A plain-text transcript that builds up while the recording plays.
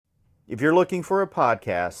If you're looking for a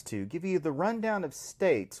podcast to give you the rundown of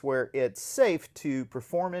states where it's safe to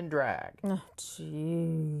perform in drag. Oh,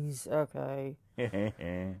 jeez. Okay.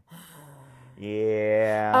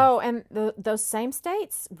 Yeah. Oh, and those same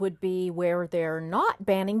states would be where they're not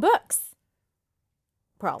banning books.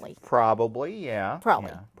 Probably. Probably, yeah.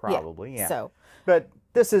 Probably. Yeah, probably, yeah. So, But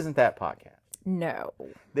this isn't that podcast. no.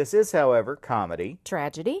 This is, however, comedy,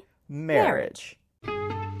 Tragedy, marriage.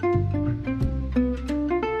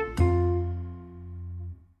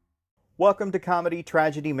 Welcome to Comedy,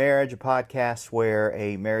 Tragedy, Marriage, a podcast where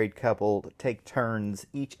a married couple take turns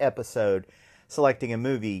each episode selecting a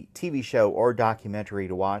movie, TV show, or documentary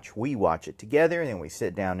to watch. We watch it together, and then we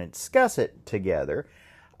sit down and discuss it together,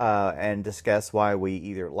 and discuss why we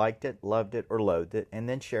either liked it, loved it, or loathed it, and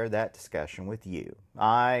then share that discussion with you.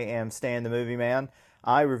 I am Stan the Movie Man.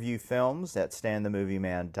 I review films at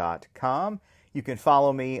stanthemovieman.com. You can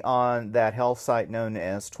follow me on that hell site known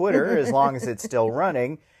as Twitter, as long as it's still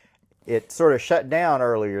running. It sort of shut down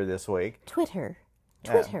earlier this week. Twitter.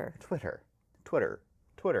 Twitter. So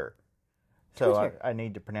Twitter. I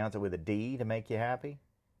need to pronounce it with a D to make you happy?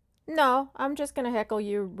 No, I'm just going to heckle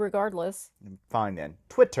you regardless. Fine then.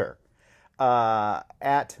 Twitter.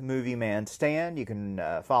 At Movie Man Stan. You can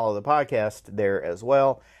follow the podcast there as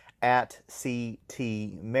well. At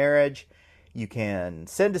CT Marriage. You can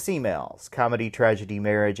send us emails.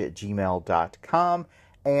 comedytragedymarriage@gmail.com.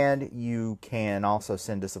 And you can also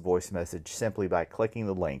send us a voice message simply by clicking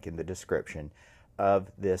the link in the description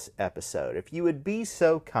of this episode. If you would be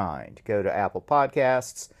so kind, go to Apple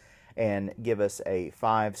Podcasts and give us a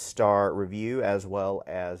 5-star review as well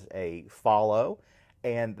as a follow,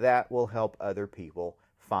 and that will help other people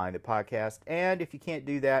find the podcast. And if you can't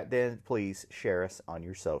do that, then please share us on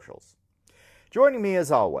your socials. Joining me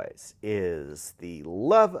as always is the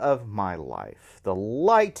love of my life, the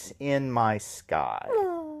light in my sky,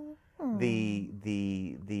 the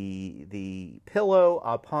pillow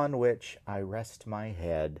upon which I rest my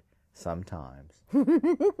head sometimes.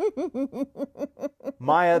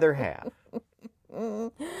 My other half.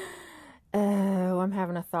 Oh, I'm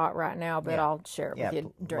having a thought right now, but Yeah. I'll share it with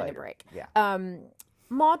you during later. the break. Yeah.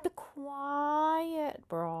 Maud the Quiet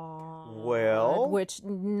Broad. Well, which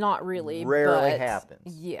not really rarely but,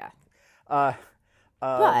 happens. Yeah.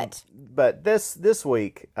 But this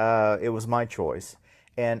week it was my choice,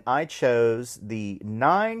 and I chose the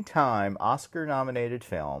 9-time Oscar-nominated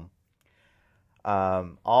film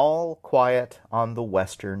All Quiet on the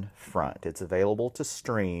Western Front. It's available to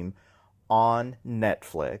stream on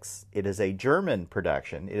Netflix. It is a German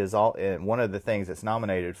production. It is and one of the things it's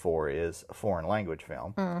nominated for is a foreign language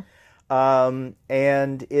film. And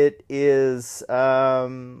it is, a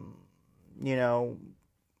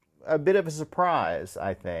bit of a surprise,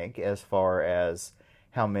 I think, as far as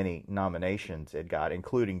how many nominations it got,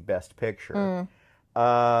 including Best Picture,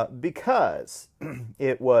 because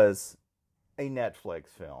it was a Netflix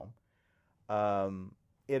film.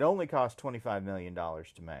 It only cost $25 million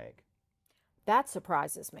to make. That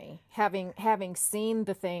surprises me. Having seen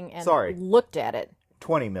the thing and looked at it.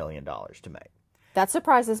 $20 million to make. That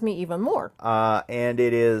surprises me even more. And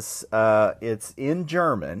it is, it's in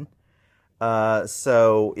German.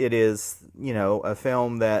 So it is, a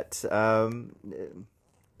film that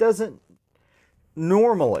doesn't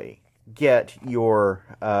normally get your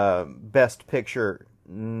Best Picture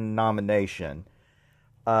nomination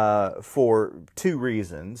for two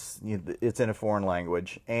reasons. It's in a foreign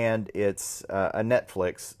language, and it's a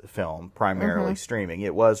Netflix film, primarily streaming.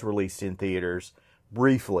 It was released in theaters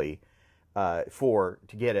briefly to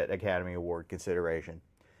get an Academy Award consideration,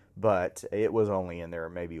 but it was only in there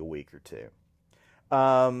maybe a week or two.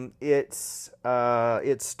 It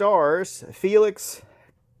stars Felix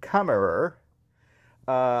Kammerer,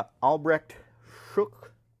 Albrecht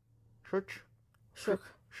Schuch.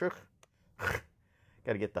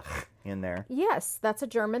 Got to get the in there. Yes, that's a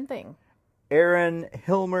German thing. Aaron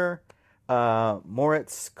Hilmer,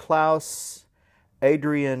 Moritz Klaus,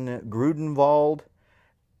 Adrian Grudenwald,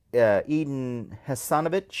 Eden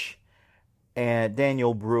Hasanovich, and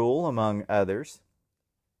Daniel Bruhl, among others.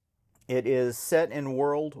 It is set in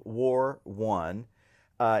World War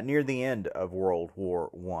I, near the end of World War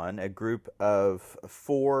I. A group of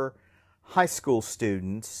 4 high school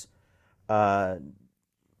students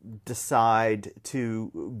decide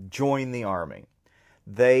to join the army.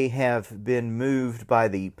 They have been moved by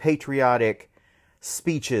the patriotic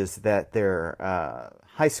speeches that their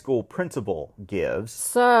high school principal gives.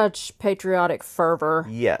 Such patriotic fervor.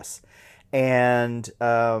 Yes. And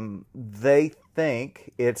they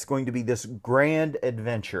think it's going to be this grand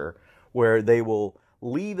adventure where they will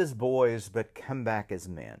leave as boys but come back as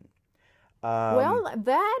men. Well,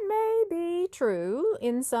 that may true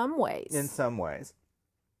in some ways. In some ways.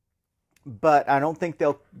 But I don't think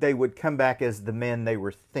they would come back as the men they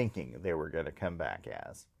were thinking they were going to come back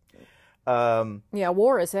as. Yeah,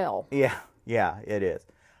 war is hell. Yeah, it is.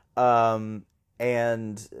 And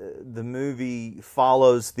the movie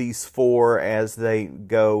follows these four as they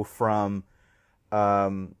go from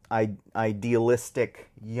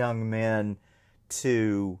idealistic young men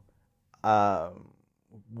to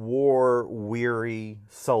war-weary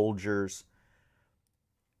soldiers.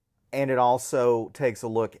 And it also takes a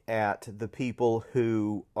look at the people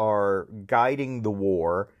who are guiding the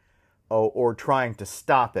war or trying to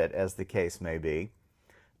stop it, as the case may be,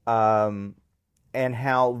 and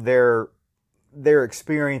how their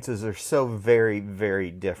experiences are so very,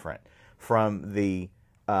 very different from the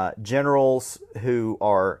generals who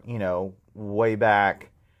are, way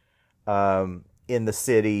back in the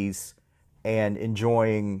cities and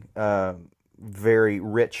enjoying very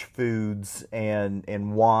rich foods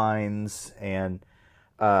and wines and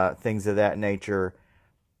things of that nature,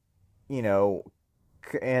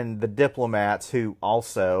 and the diplomats who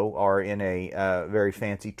also are in a very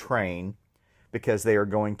fancy train because they are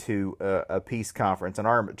going to a peace conference,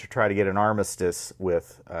 to try to get an armistice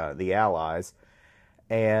with the Allies,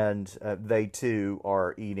 and they too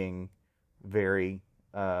are eating very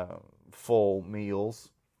full meals.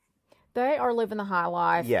 They are living the high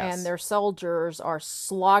life, yes. And their soldiers are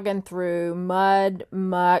slogging through mud,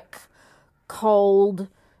 muck, cold,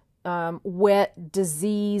 wet,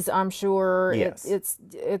 disease, I'm sure. Yes.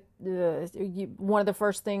 One of the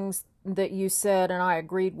first things that you said, and I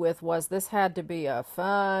agreed with, was this had to be a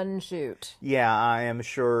fun shoot. Yeah, I am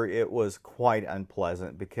sure it was quite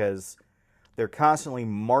unpleasant because they're constantly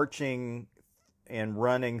marching and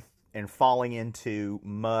running and falling into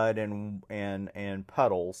mud and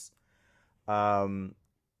puddles. And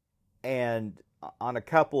on a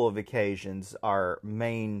couple of occasions, our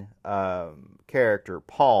main character,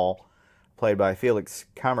 Paul, played by Felix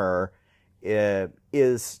Kammerer,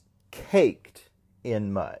 is caked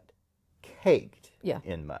in mud.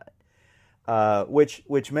 In mud.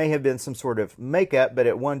 Which may have been some sort of makeup, but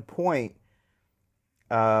at one point,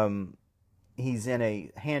 he's in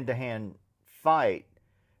a hand-to-hand fight,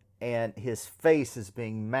 and his face is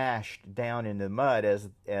being mashed down in the mud as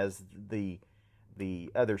the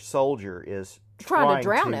other soldier is trying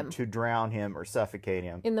to drown him or suffocate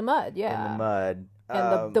him in the mud. Yeah, in the mud,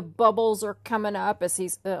 and the bubbles are coming up as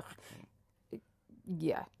he's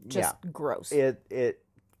gross. It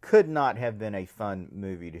could not have been a fun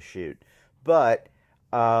movie to shoot, but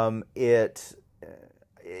it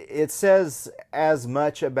says as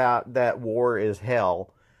much about that war is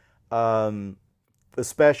hell.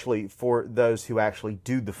 Especially for those who actually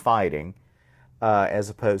do the fighting, as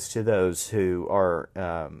opposed to those who are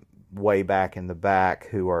way back in the back,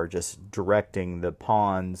 who are just directing the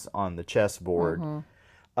pawns on the chessboard.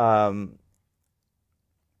 Mm-hmm.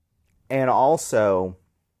 And also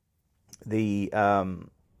the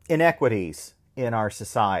inequities in our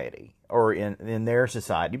society, or in their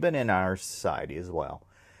society, but in our society as well.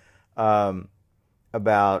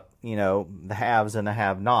 About, the haves and the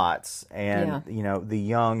have-nots, and, the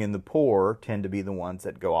young and the poor tend to be the ones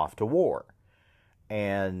that go off to war,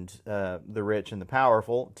 and the rich and the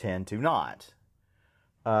powerful tend to not.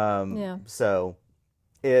 So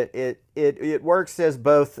it works as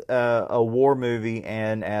both a war movie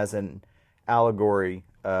and as an allegory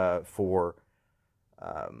for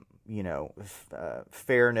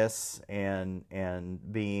fairness and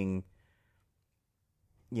being,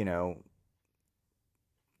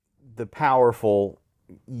 the powerful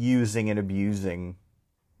using and abusing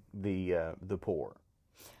the poor.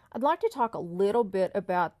 I'd like to talk a little bit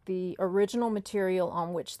about the original material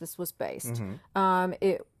on which this was based.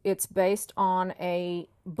 Mm-hmm. It's based on a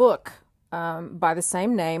book by the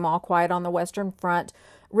same name, All Quiet on the Western Front,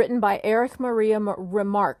 written by Erich Maria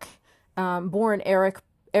Remarque, born Eric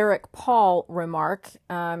Paul Remarque.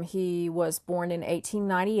 He was born in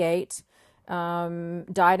 1898,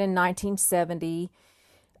 died in 1970.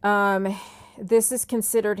 This is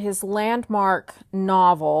considered his landmark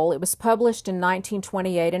novel. It was published in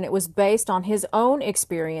 1928, and it was based on his own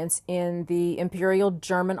experience in the Imperial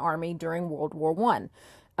German Army during World War I.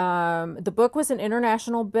 The book was an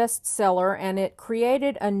international bestseller, and it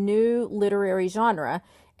created a new literary genre,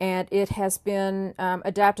 and it has been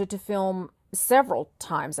adapted to film several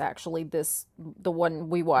times, actually. The one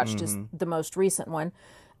we watched is the most recent one.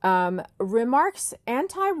 Remarque's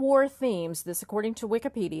anti-war themes, this according to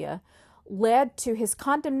Wikipedia, led to his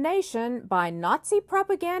condemnation by Nazi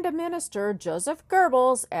propaganda minister Joseph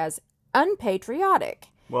Goebbels as unpatriotic.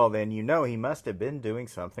 Well, then he must have been doing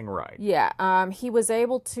something right. Yeah, he was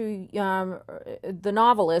able to, the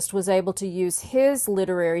novelist was able to use his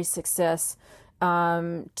literary success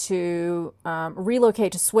to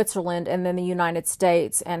relocate to Switzerland and then the United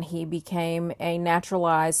States, and he became a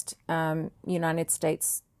naturalized United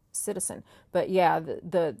States citizen. But yeah,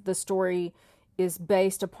 the story is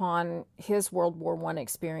based upon his World War I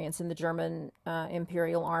experience in the German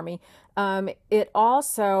Imperial Army. It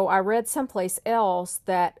also, I read someplace else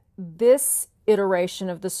that this iteration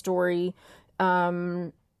of the story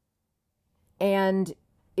and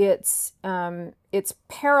its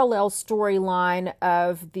parallel storyline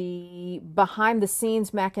of the behind the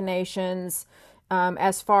scenes machinations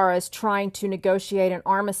as far as trying to negotiate an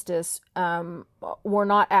armistice were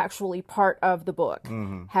not actually part of the book.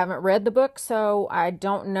 Mm-hmm. Haven't read the book, so I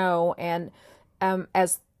don't know. And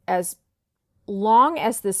as long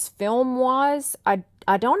as this film was, I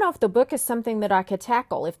don't know if the book is something that I could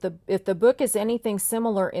tackle. If the book is anything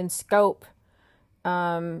similar in scope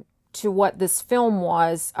to what this film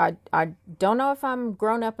was, I don't know if I'm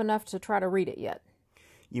grown up enough to try to read it yet.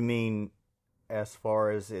 You mean as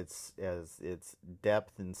far as its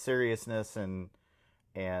depth and seriousness and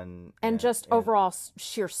just overall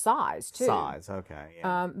sheer size too. Size, okay,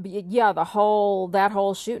 yeah. Yeah, that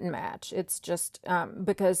whole shooting match. It's just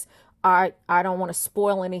because I don't want to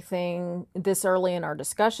spoil anything this early in our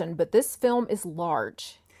discussion, but this film is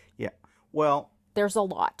large. Yeah. Well, there's a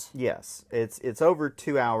lot. Yes, it's over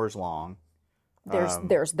 2 hours long.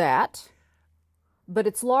 There's that, but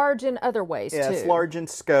it's large in other ways too. Yeah, it's large in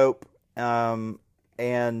scope,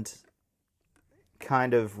 and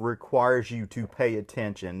kind of requires you to pay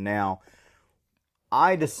attention. Now,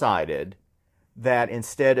 I decided that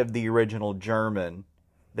instead of the original German,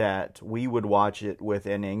 that we would watch it with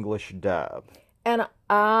an English dub. And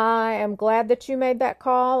I am glad that you made that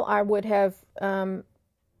call. I would have,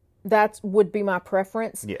 that would be my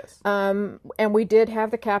preference. Yes. And we did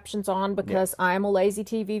have the captions on because I am a lazy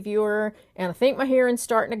TV viewer and I think my hearing's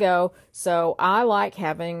starting to go. So I like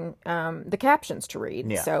having the captions to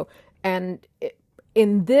read. Yeah. So,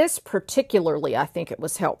 in this particularly, I think it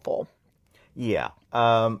was helpful. Yeah.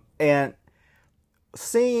 And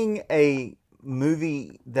seeing a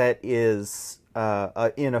movie that is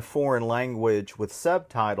in a foreign language with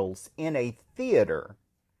subtitles in a theater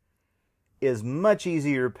is much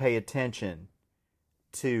easier to pay attention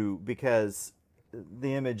to because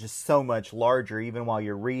the image is so much larger. Even while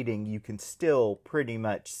you're reading, you can still pretty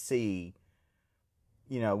much see,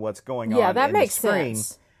 what's going on Yeah, that in makes the screen.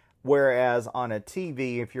 sense. Whereas on a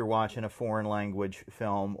TV, if you're watching a foreign language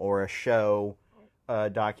film or a show,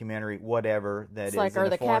 documentary, whatever that It's is like,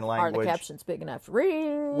 in a foreign language, are the captions big enough to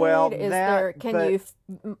read? Well,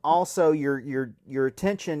 Also, your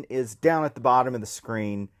attention is down at the bottom of the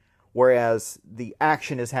screen, whereas the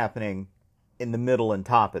action is happening in the middle and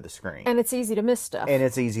top of the screen, and it's easy to miss stuff. and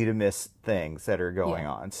it's easy to miss things that are going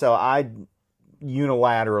on. So I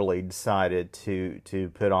unilaterally decided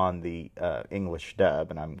to put on the English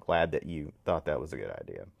dub, and I'm glad that you thought that was a good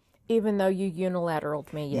idea. Even though you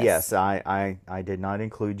unilateraled me, yes. Yes, I did not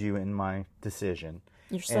include you in my decision.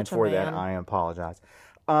 You're such and for a man. that, I apologize.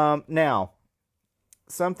 Now,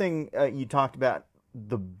 something you talked about,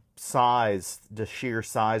 the sheer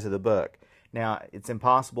size of the book. Now, it's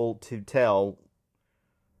impossible to tell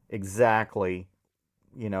exactly,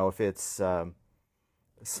 if it's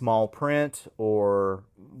small print or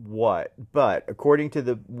what. But according to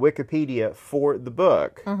the Wikipedia for the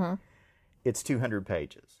book, it's 200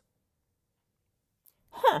 pages.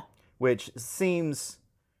 Huh. Which seems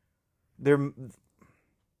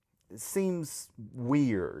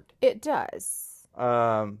weird. It does.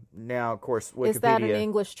 Now, of course, Wikipedia. Is that an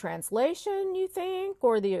English translation, you think,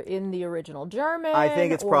 or in the original German? I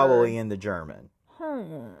think it's probably in the German.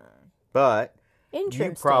 But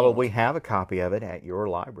you probably have a copy of it at your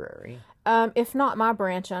library. If not my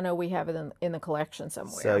branch, I know we have it in the collection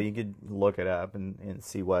somewhere. So you could look it up and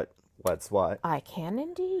see what's what. I can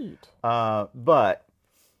indeed. But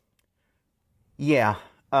yeah,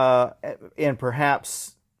 and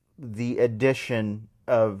perhaps the addition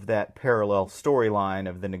of that parallel storyline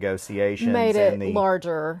of the negotiations made it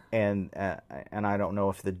larger. And I don't know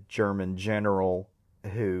if the German general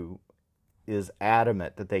who is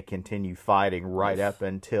adamant that they continue fighting right up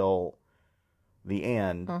until the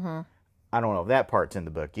end. I don't know if that part's in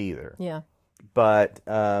the book either. Yeah. But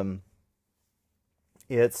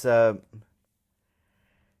it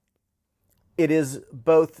is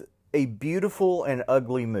both a beautiful and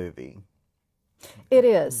ugly movie. It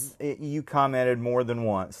is. You commented more than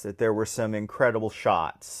once that there were some incredible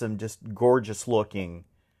shots, some just gorgeous looking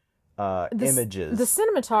images. The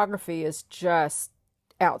cinematography is just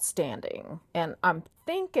outstanding. And I'm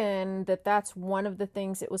thinking that that's one of the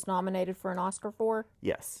things it was nominated for an Oscar for.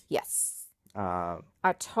 Yes. Yes. Uh,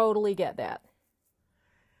 I totally get that.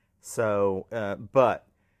 so,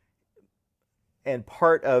 and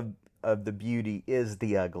part of the beauty is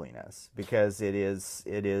the ugliness, because it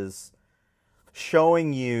is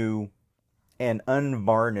showing you an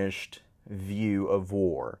unvarnished view of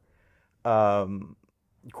war.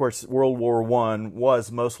 Of course, World War I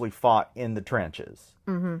was mostly fought in the trenches,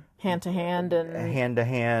 Hand to hand, and hand to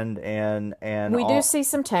hand, and we do see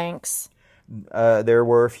some tanks. There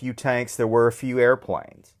were a few tanks. There were a few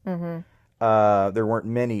airplanes. There weren't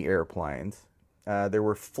many airplanes. There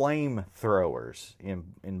were flamethrowers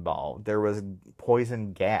involved. There was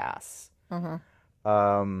poison gas.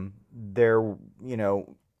 There,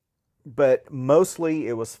 but mostly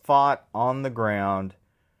it was fought on the ground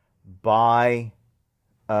by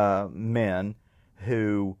men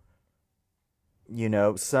who,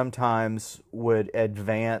 sometimes would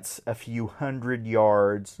advance a few hundred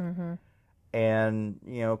yards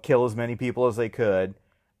and, kill as many people as they could.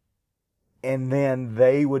 And then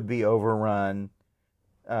they would be overrun.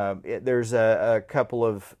 There's a couple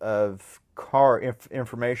of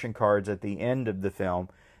information cards at the end of the film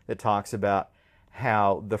that talks about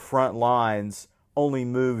how the front lines only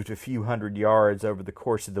moved a few hundred yards over the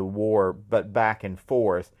course of the war, but back and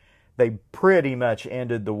forth. They pretty much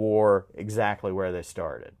ended the war exactly where they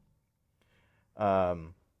started.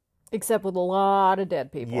 Except with a lot of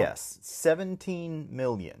dead people. Yes, 17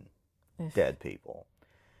 million dead people.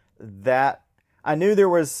 That, I knew there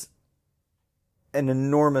was an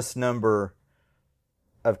enormous number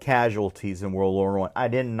of casualties in World War I. I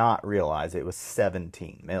did not realize it was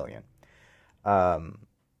 17 million.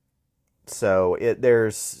 So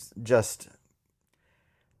there's just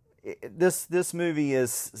this movie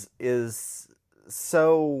is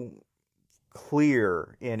so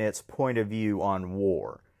clear in its point of view on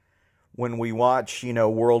war. When we watch,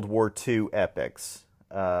 World War II epics,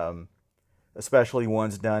 especially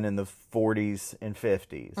ones done in the 40s and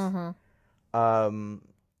 50s,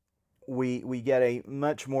 we get a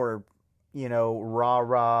much more,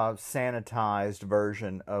 rah-rah, sanitized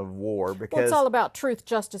version of war, because it's all about truth,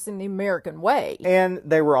 justice, and the American way. And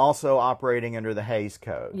they were also operating under the Hays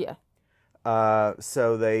Code. Yeah.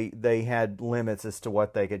 So they had limits as to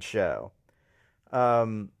what they could show.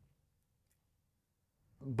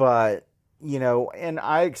 But, and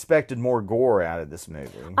I expected more gore out of this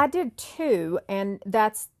movie. I did too, and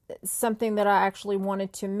that's something that I actually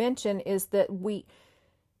wanted to mention, is that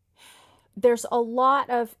there's a lot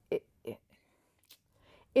of,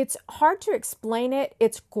 it's hard to explain it.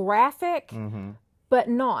 It's graphic, but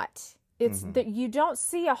not. It's that you don't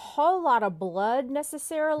see a whole lot of blood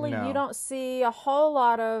necessarily. No. You don't see a whole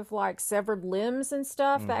lot of like severed limbs and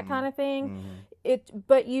stuff, that kind of thing.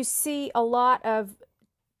 But you see a lot of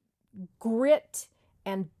grit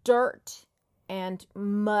and dirt and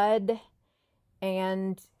mud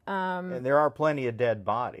and there are plenty of dead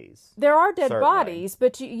bodies. There are dead certainly. bodies,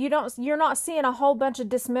 but you're not seeing a whole bunch of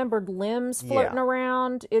dismembered limbs floating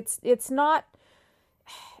around. It's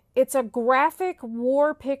a graphic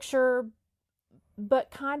war picture,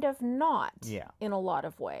 but kind of not in a lot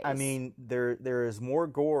of ways. I mean, there is more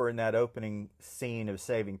gore in that opening scene of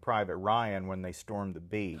Saving Private Ryan when they storm the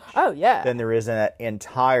beach. Oh yeah. Than there is in that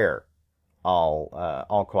entire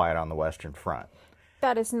All Quiet on the Western Front.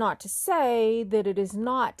 That is not to say that it is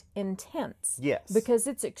not intense. Yes. Because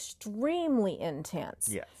it's extremely intense.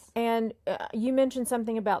 Yes. And you mentioned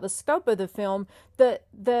something about the scope of the film.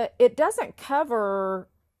 It doesn't cover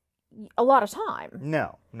a lot of time.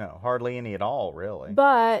 No, hardly any at all, really.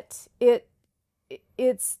 But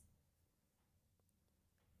it's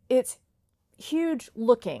huge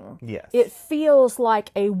looking. Yes. It feels like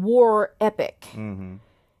a war epic.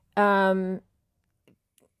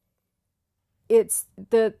 It's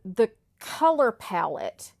the color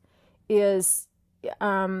palette is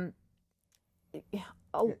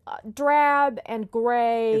drab and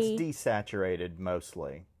gray. It's desaturated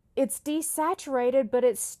mostly. It's desaturated, but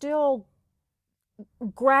it's still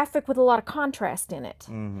graphic with a lot of contrast in it.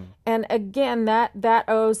 And again, that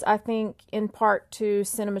owes, I think, in part to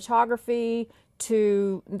cinematography,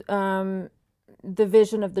 to the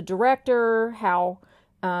vision of the director, how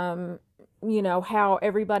how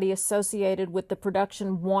everybody associated with the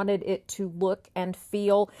production wanted it to look and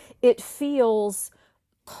feel. It feels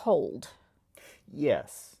cold.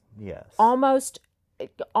 Yes. Almost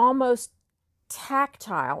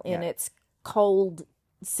tactile in its cold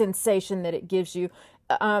sensation that it gives you,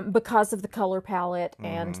 because of the color palette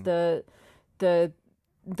and the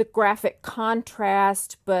graphic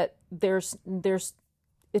contrast. But there's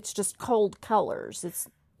it's just cold colors.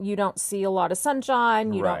 You don't see a lot of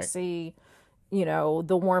sunshine. You don't Right. see,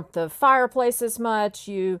 the warmth of fireplaces much.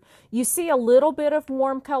 You see a little bit of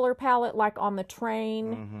warm color palette like on the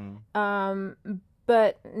train,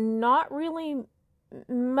 but not really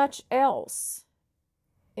much else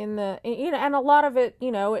and a lot of it,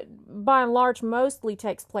 by and large mostly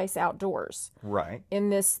takes place outdoors Right. in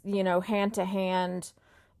this, hand-to-hand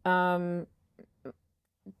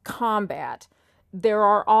combat. There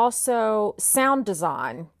are also sound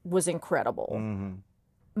design was incredible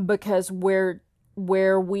because where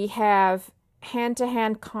we have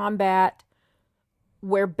hand-to-hand combat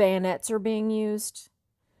where bayonets are being used,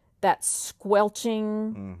 that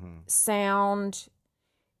squelching sound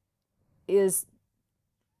is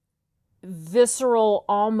visceral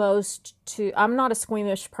almost to, I'm not a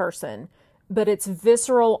squeamish person, but it's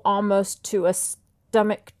visceral almost to a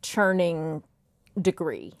stomach churning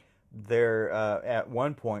degree. There, at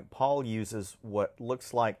one point, Paul uses what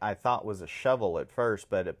looks like, I thought was a shovel at first,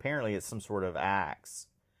 but apparently it's some sort of axe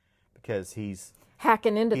because he's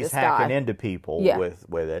hacking into this hacking guy. into people Yeah.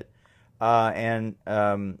 with it. And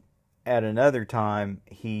at another time,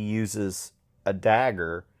 he uses a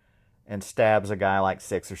dagger and stabs a guy like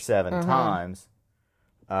 6 or 7 times.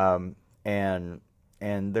 And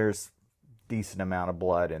there's decent amount of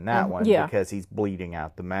blood in that one Yeah. because he's bleeding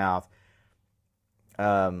out the mouth.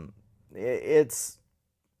 It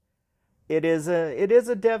is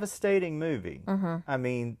a devastating movie. I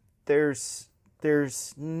mean, there's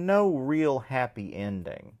no real happy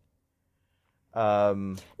ending.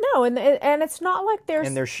 No, and it's not like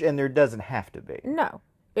there's And there doesn't have to be. no.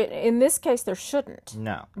 In this case, there shouldn't.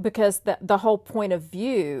 No. Because the whole point of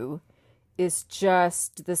view is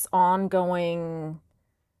just this ongoing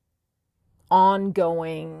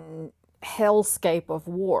hellscape of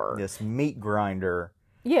war. This meat grinder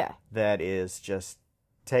Yeah. that is just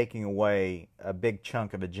taking away a big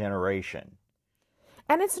chunk of a generation.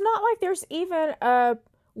 And it's not like there's even a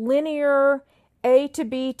linear A to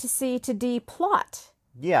B to C to D plot.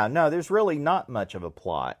 Yeah, no, there's really not much of a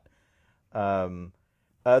plot.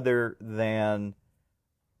 Other than,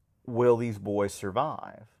 will these boys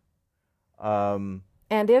survive? And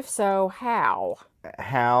if so, how?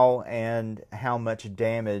 How and how much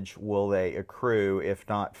damage will they accrue, if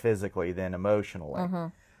not physically, then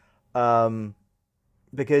emotionally?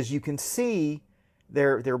 Because you can see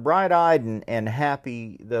they're bright-eyed and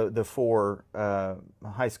happy, the 4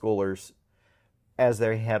 high schoolers, as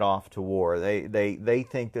they head off to war. They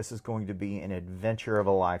think this is going to be an adventure of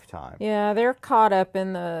a lifetime. Yeah, they're caught up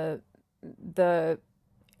in the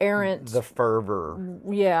errant The fervor.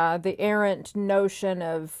 yeah, the errant notion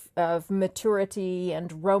of maturity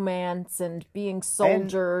and romance and being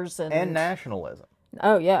soldiers And nationalism.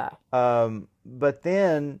 oh yeah. But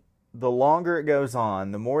then, the longer it goes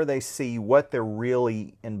on, the more they see what they're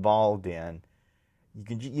really involved in. You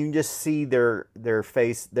can just see their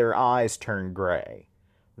face, their eyes turn gray.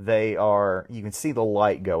 You can see the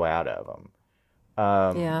light go out of them.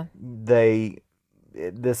 Yeah.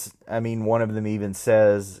 One of them even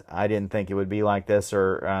says, "I didn't think it would be like this,"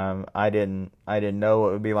 or I didn't know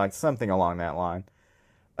it would be like," something along that line.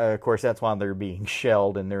 Of course, that's why they're being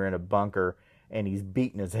shelled and they're in a bunker, and he's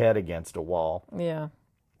beating his head against a wall. Yeah.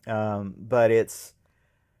 But it's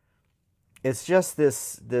just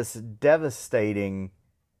this devastating,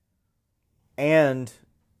 and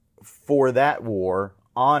for that war,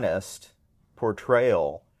 honest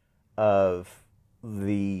portrayal of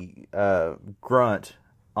the grunt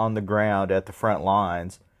on the ground at the front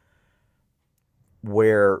lines,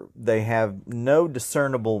 where they have no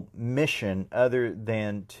discernible mission other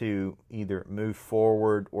than to either move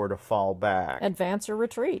forward or to fall back, Advance or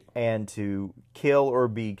retreat. and to kill or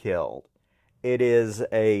be killed. It is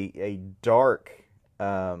a dark,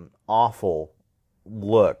 awful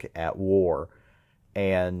look at war,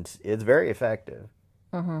 and it's very effective.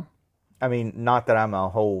 I mean, not that I'm a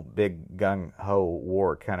whole big gung-ho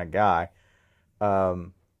war kind of guy.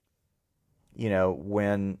 When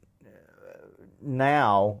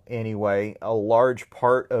now, anyway, a large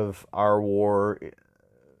part of our war,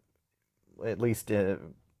 at least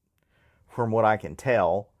from what I can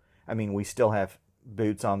tell, I mean, we still have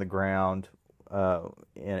boots on the ground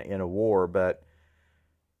in a war, but,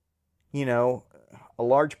 a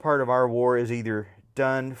large part of our war is either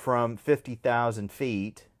done from 50,000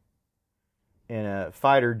 feet in a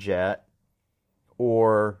fighter jet,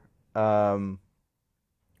 or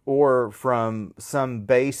from some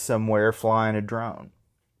base somewhere flying a drone.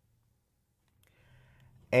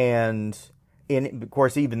 And of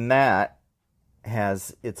course, even that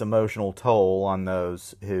has its emotional toll on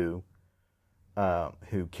those who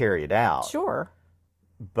carry it out. Sure.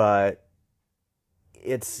 but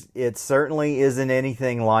it certainly isn't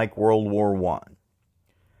anything like World War One.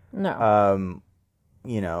 No.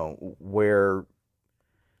 Where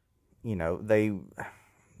they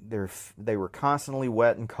were constantly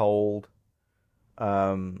wet and cold.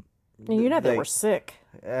 They were sick.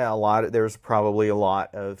 There's probably a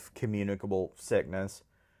lot of communicable sickness.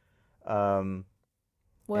 And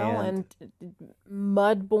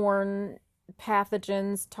mud-borne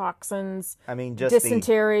pathogens, toxins. I mean, just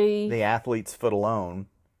dysentery. The athlete's foot alone,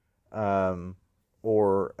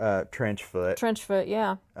 or trench foot. Trench foot,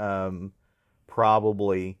 yeah.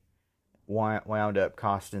 Probably wound up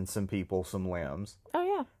costing some people some limbs. Oh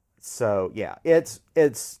yeah. So yeah, it's.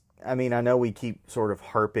 I mean, I know we keep sort of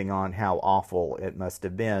harping on how awful it must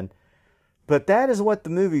have been, but that is what the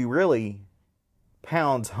movie really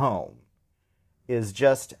pounds home, is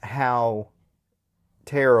just how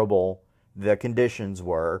terrible the conditions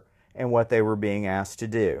were and what they were being asked to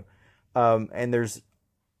do. And there's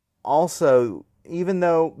also, even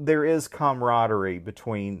though there is camaraderie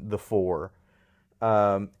between the four,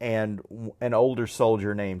 and an older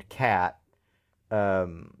soldier named Cat,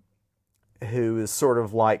 who is sort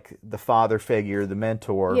of like the father figure, the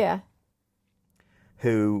mentor, Yeah.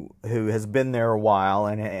 who has been there a while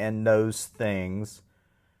and knows things.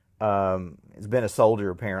 Has been a soldier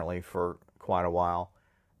apparently for quite a while,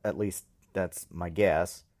 at least that's my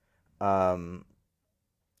guess.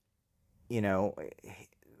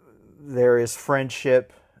 There is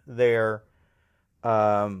friendship there,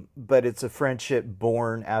 but it's a friendship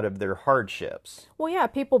born out of their hardships. Well, yeah,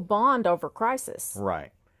 people bond over crisis.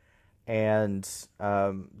 Right. And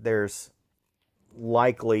there's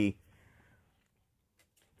likely,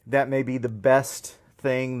 that may be the best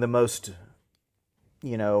thing, the most,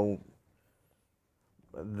 the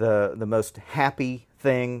most happy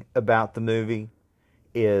thing about the movie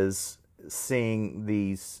is seeing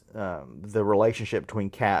these, the relationship between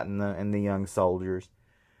Cat and the young soldiers,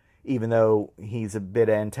 even though he's a bit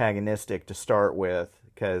antagonistic to start with,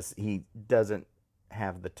 because he doesn't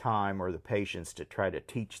have the time or the patience to try to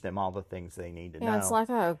teach them all the things they need to know. Yeah, it's like,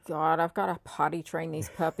 oh God, I've got to potty train these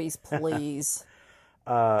puppies, please.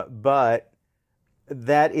 But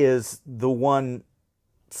that is the one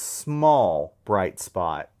small bright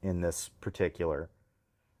spot in this particular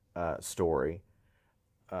story.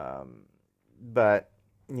 But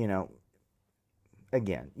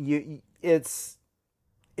again, it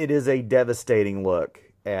is a devastating look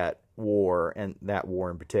at war, and that war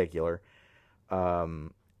in particular.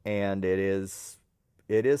 And it is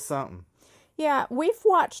something. Yeah, we've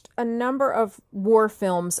watched a number of war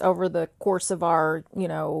films over the course of our,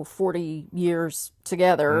 40 years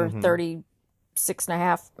together, 36 and a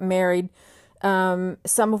half married, some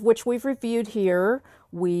of which we've reviewed here.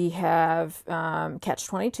 We have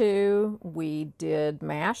Catch-22, we did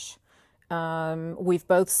MASH, we've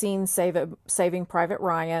both seen Saving Private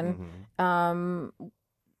Ryan,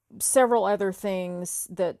 several other things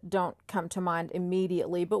that don't come to mind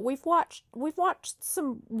immediately, but we've watched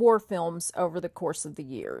some war films over the course of the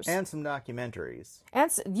years, and some documentaries, some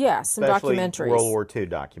especially documentaries, World War II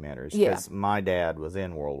documentaries, because my dad was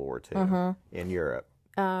in World War II in Europe.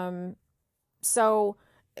 So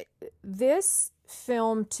this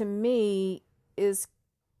film to me is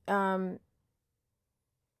not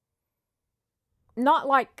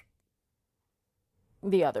like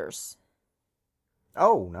the others.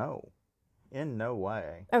 Oh, no. In no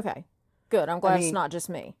way. Okay. Good. I'm glad it's not just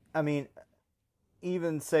me. I mean,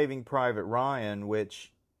 even Saving Private Ryan,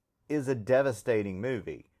 which is a devastating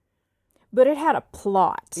movie. But it had a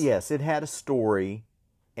plot. Yes, it had a story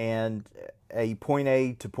and a point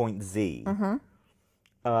A to point Z.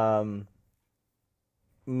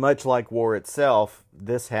 Much like war itself,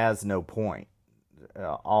 this has no point.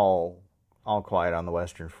 All Quiet on the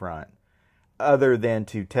Western Front, other than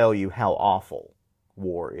to tell you how awful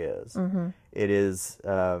war is. It is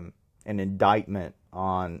an indictment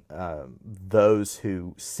on those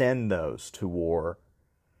who send those to war,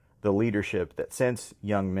 the leadership that sends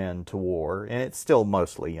young men to war, and it's still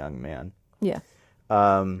mostly young men. Yeah.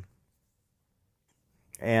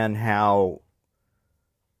 And how,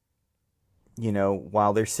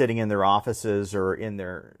 while they're sitting in their offices or in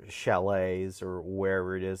their chalets or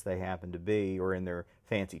wherever it is they happen to be, or in their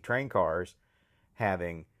fancy train cars,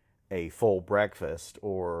 having a full breakfast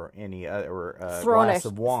or any other, or a glass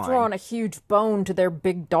of wine, throwing a huge bone to their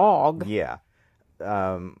big dog. Yeah,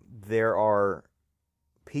 there are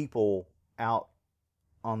people out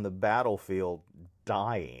on the battlefield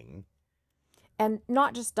dying, and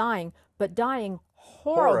not just dying, but dying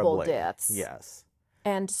horrible horribly. deaths. Yes,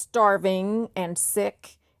 and starving and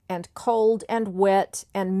sick and cold and wet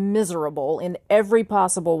and miserable in every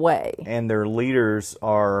possible way. And their leaders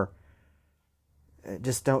are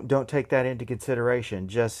just don't take that into consideration.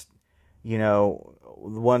 Just,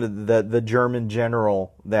 one of the German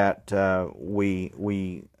general that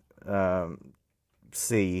we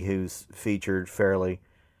see, who's featured fairly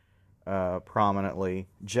prominently,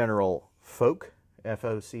 General Foch,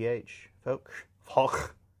 F-O-C-H,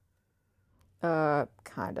 Foch.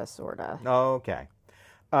 Kinda, sorta. Okay.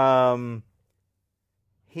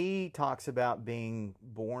 He talks about being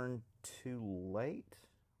born too late.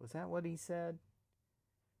 Was that what he said?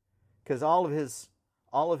 Because all of his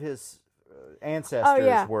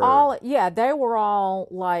ancestors were. They were all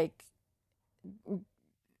like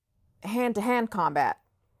hand-to-hand combat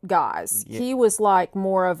guys. Yeah. He was like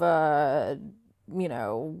more of a,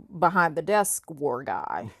 behind the desk war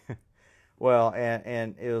guy. Well,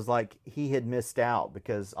 and it was like he had missed out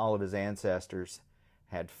because all of his ancestors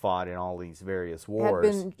had fought in all these various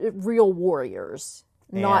wars. Had been real warriors,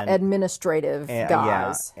 not administrative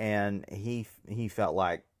guys. Yeah, and he felt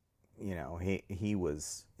like, he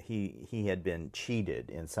had been cheated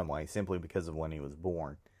in some way simply because of when he was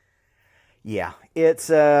born. Yeah, it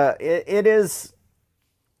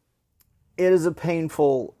is a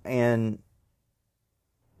painful and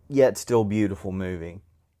yet still beautiful movie.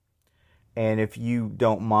 And if you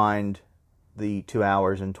don't mind the 2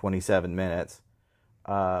 hours and 27 minutes,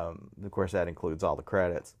 of course that includes all the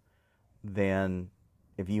credits, then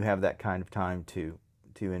if you have that kind of time to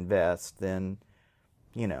invest, then,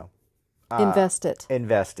 invest it.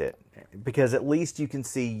 Invest it. Because at least you can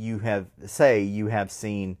see you have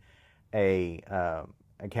seen a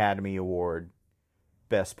Academy Award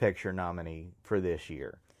Best Picture nominee for this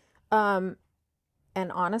year. And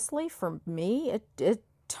honestly, for me, it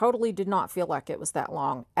totally did not feel like it was that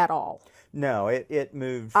long at all. No, it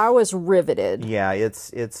moved. I was riveted. Yeah,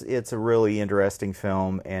 it's a really interesting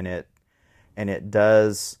film, and it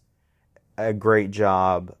does a great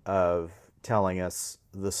job of telling us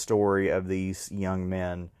the story of these young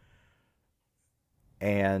men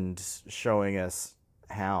and showing us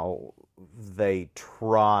how they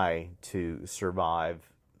try to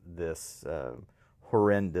survive this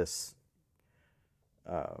horrendous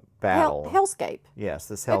battle. Hellscape. Yes,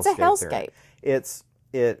 this hellscape. It's a hellscape.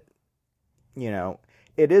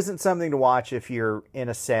 It isn't something to watch if you're in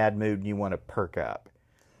a sad mood and you want to perk up.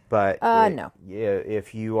 But no.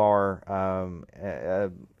 If you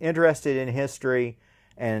are interested in history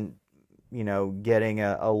and getting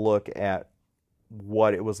a look at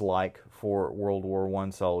what it was like for World War I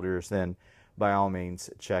soldiers, then by all means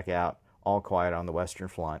check out All Quiet on the Western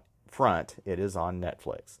Front. It is on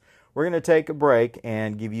Netflix. We're going to take a break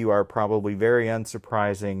and give you our probably very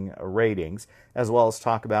unsurprising ratings, as well as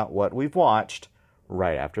talk about what we've watched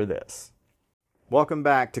right after this. Welcome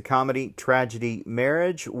back to Comedy, Tragedy,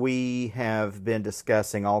 Marriage. We have been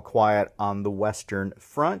discussing All Quiet on the Western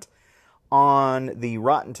Front. On the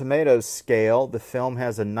Rotten Tomatoes scale, the film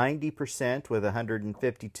has a 90% with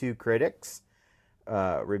 152 critics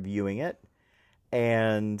reviewing it.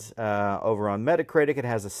 And over on Metacritic, it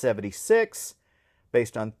has a 76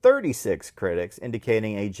 based on 36 critics,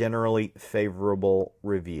 indicating a generally favorable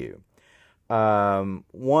review.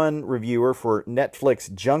 One reviewer for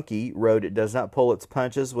Netflix Junkie wrote, "It does not pull its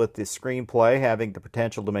punches, with the screenplay having the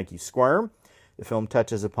potential to make you squirm. The film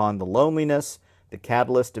touches upon the loneliness, the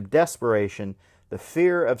catalyst of desperation, the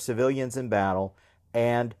fear of civilians in battle,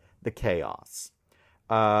 and the chaos."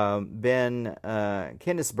 Ben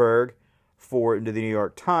Kenigsberg for the New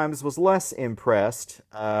York Times was less impressed.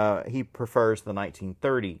 He prefers the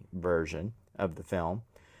 1930 version of the film,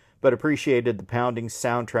 but appreciated the pounding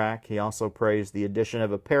soundtrack. He also praised the addition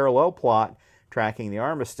of a parallel plot tracking the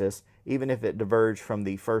armistice, even if it diverged from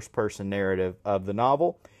the first-person narrative of the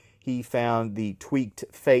novel. He found the tweaked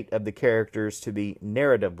fate of the characters to be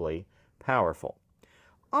narratively powerful.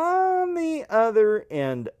 On the other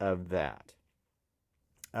end of that,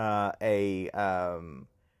 a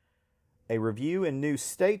review in New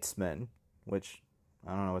Statesman, which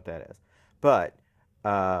I don't know what that is, but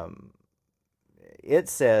it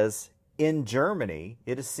says, in Germany,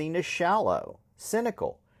 it is seen as shallow,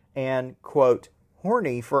 cynical, and, quote,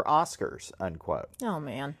 horny for Oscars, unquote. Oh,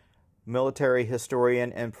 man. Military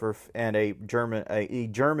historian and a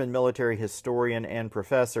German military historian and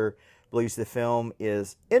professor believes the film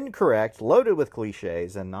is incorrect, loaded with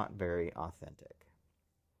cliches, and not very authentic.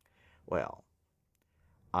 Well,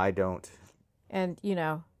 I don't. And,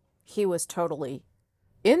 he was totally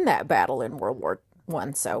in that battle in World War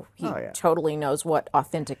I, so he totally knows what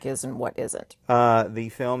authentic is and what isn't.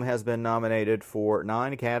 The film has been nominated for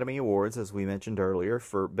 9 Academy Awards, as we mentioned earlier,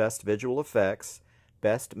 for Best Visual Effects,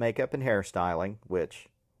 Best Makeup and Hairstyling, which,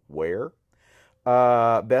 where?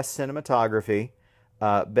 Best Cinematography,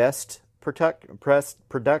 Best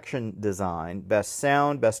Production Design, Best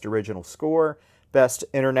Sound, Best Original Score, Best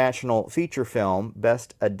International Feature Film,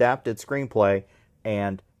 Best Adapted Screenplay,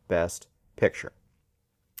 and Best Picture.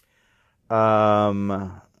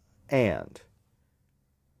 And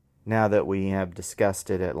now that we have discussed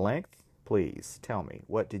it at length, please tell me,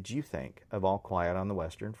 what did you think of All Quiet on the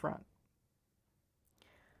Western Front?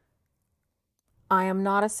 I am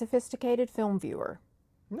not a sophisticated film viewer.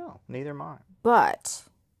 No, neither am I. But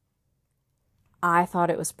I thought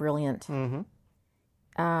it was brilliant. Mm-hmm.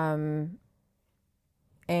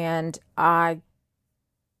 And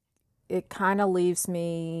it kind of leaves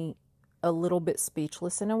me a little bit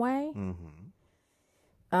speechless in a way. Mm-hmm.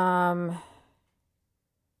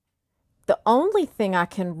 The only thing I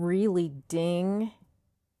can really ding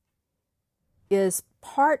is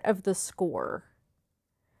part of the score,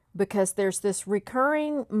 because there's this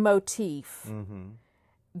recurring motif Mm-hmm.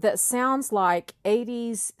 that sounds like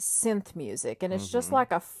 80s synth music, and it's just Mm-hmm.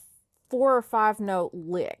 like a 4 or 5 note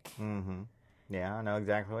lick. Mm-hmm. Yeah, I know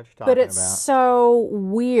exactly what you're talking But it's about. so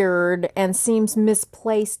weird and seems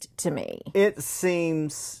misplaced to me. It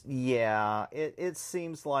seems, yeah, it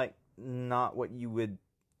seems like not what you would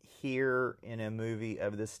hear in a movie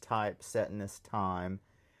of this type set in this time.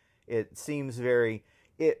 It seems very...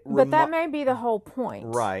 But that may be the whole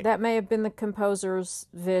point. Right. That may have been the composer's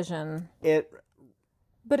vision. But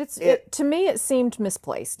to me, it seemed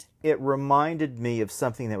misplaced. It reminded me of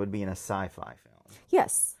something that would be in a sci-fi film.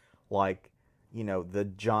 Yes. Like, you know, the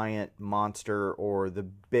giant monster or the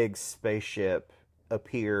big spaceship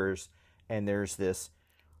appears, and there's this...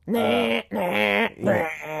 yeah,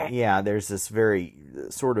 there's this very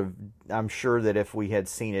sort of... I'm sure that if we had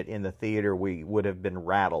seen it in the theater, we would have been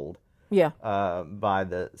rattled. Yeah. By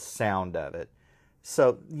the sound of it.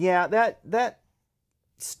 So, yeah, that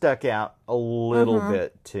stuck out a little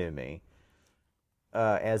bit to me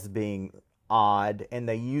as being odd, and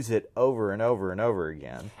they use it over and over and over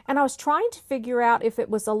again. And I was trying to figure out if it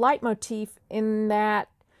was a leitmotif, in that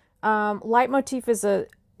leitmotif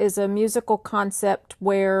is a musical concept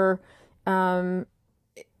where a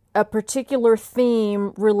particular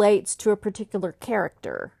theme relates to a particular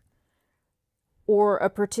character or a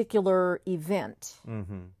particular event,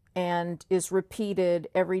 and is repeated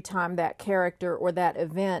every time that character or that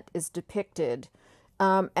event is depicted.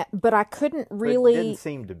 But I couldn't really... It didn't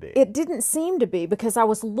seem to be. It didn't seem to be, because I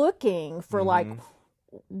was looking for, like,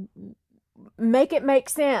 make it make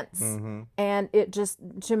sense. And it just,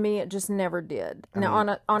 to me, it just never did.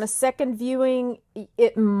 Now, on a second viewing,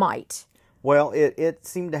 it might. Well, it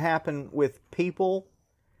seemed to happen with people,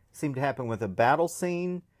 seemed to happen with a battle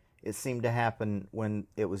scene. It seemed to happen when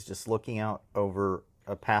it was just looking out over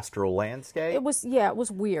a pastoral landscape. It was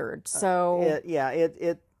weird. So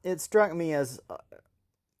it struck me as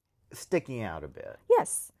sticking out a bit.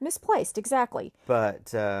 Yes, misplaced, exactly.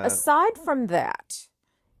 But aside from that,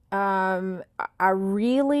 I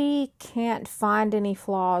really can't find any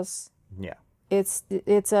flaws. Yeah, it's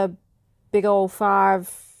a big old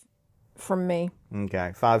 5 from me.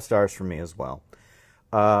 Okay, 5 stars from me as well.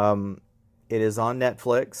 It is on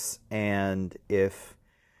Netflix, and if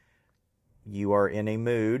you are in a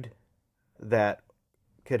mood that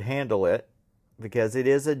could handle it, because it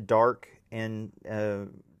is a dark and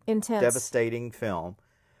intense, devastating film,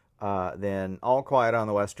 then All Quiet on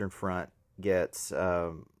the Western Front gets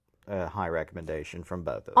a high recommendation from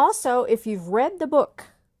both of us. Also, if you've read the book,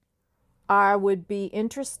 I would be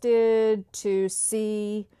interested to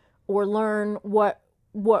see or learn what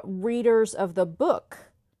readers of the book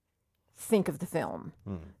think of the film.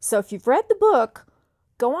 So if you've read the book,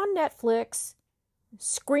 go on Netflix,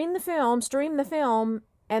 stream the film,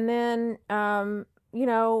 and then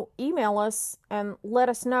email us and let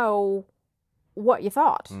us know what you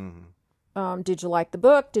thought. Did you like the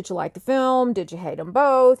book? Did you like the film? Did you hate them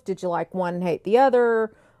both? Did you like one and hate the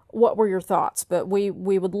other? What were your thoughts? But we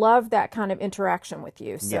would love that kind of interaction with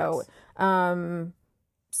you. So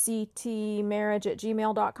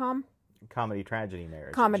ctmarriage@gmail.com. Comedy Tragedy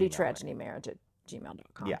Marriage. Comedy Tragedy Marriage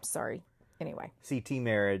 @gmail.com. Yeah. Sorry. Anyway. CT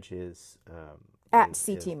Marriage is at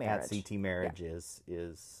CT Marriage. At CT Marriage is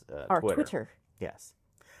our Twitter. Yes.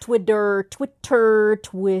 Twitter.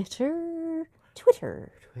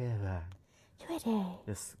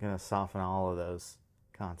 Just gonna soften all of those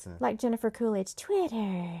consonants. Like Jennifer Coolidge.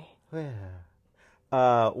 Twitter.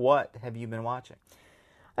 What have you been watching?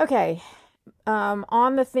 Okay.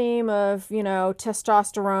 on the theme of,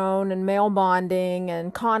 testosterone and male bonding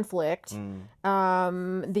and conflict.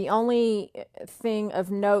 The only thing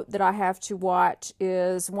of note that I have to watch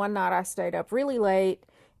is one night I stayed up really late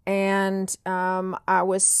and I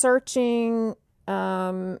was searching.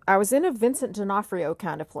 I was in a Vincent D'Onofrio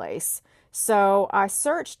kind of place. So I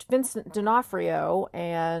searched Vincent D'Onofrio,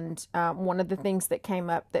 and one of the things that came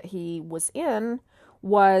up that he was in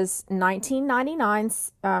was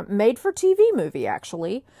 1999's made-for-TV movie,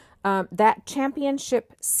 actually, That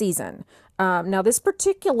Championship Season. Now, this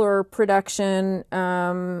particular production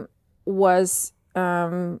was,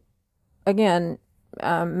 again,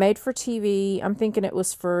 made for TV. I'm thinking it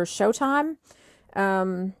was for Showtime.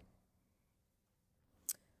 I'm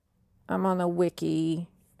on the wiki.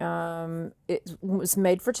 It was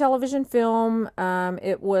made for television film.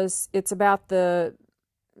 It's about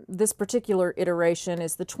this particular iteration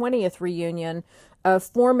is the 20th reunion of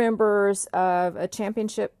 4 members of a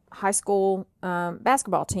championship high school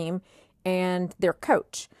basketball team and their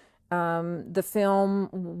coach. The film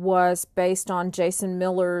was based on Jason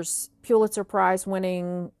Miller's Pulitzer Prize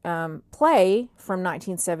winning play from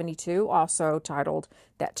 1972, also titled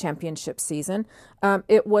That Championship Season.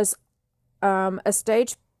 It was a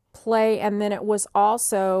stage play, and then it was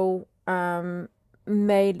also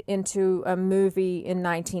made into a movie in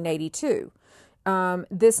 1982.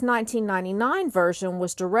 This 1999 version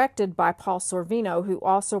was directed by Paul Sorvino, who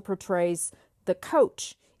also portrays the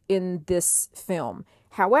coach in this film.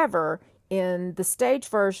 However, in the stage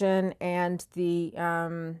version and the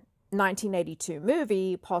 1982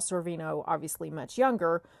 movie, Paul Sorvino, obviously much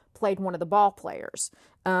younger, played one of the ball players.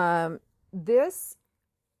 This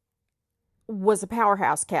was a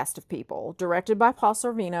powerhouse cast of people, directed by Paul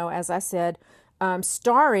Sorvino, as I said,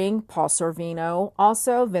 starring Paul Sorvino,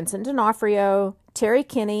 also Vincent D'Onofrio, Terry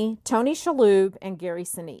Kinney, Tony Shalhoub, and Gary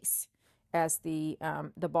Sinise as the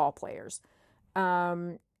ball players.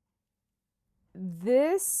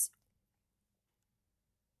 This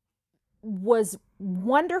was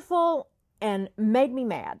wonderful and made me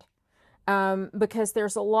mad because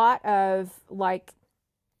there's a lot of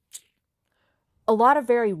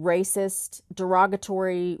very racist,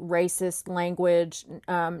 derogatory racist language,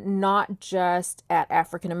 not just at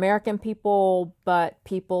African American people, but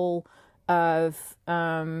people of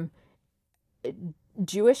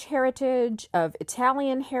Jewish heritage, of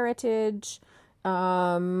Italian heritage.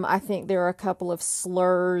 I think there are a couple of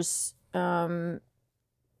slurs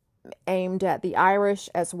aimed at the Irish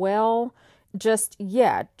as well. And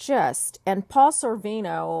Paul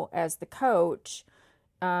Sorvino as the coach,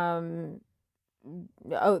 fair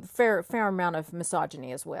amount of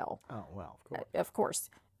misogyny as well. Oh, well, of course.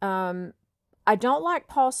 Of course. I don't like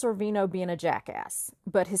Paul Sorvino being a jackass,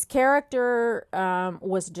 but his character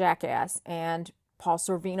was a jackass, and Paul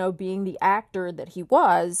Sorvino, being the actor that he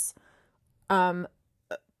was,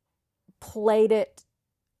 played it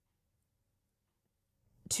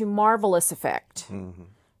to marvelous effect. Mm-hmm.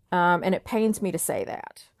 And it pains me to say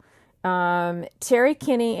that. Terry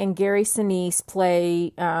Kinney and Gary Sinise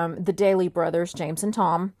play the Daly brothers, James and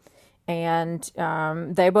Tom, and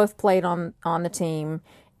they both played on the team.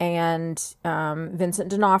 And Vincent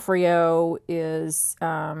D'Onofrio is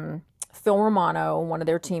Phil Romano, one of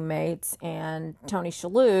their teammates, and Tony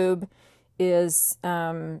Shalhoub is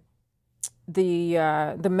the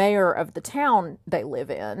mayor of the town they live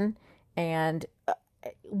in, and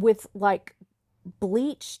with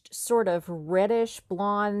bleached, sort of reddish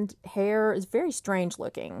blonde hair. Is very strange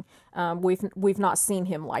looking. We've not seen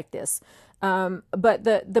him like this. But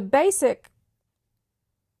the basic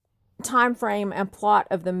time frame and plot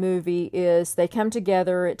of the movie is they come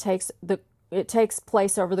together. It takes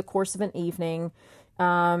place over the course of an evening.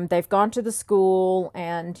 They've gone to the school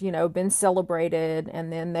and been celebrated,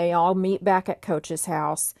 and then they all meet back at Coach's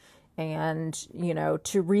house, and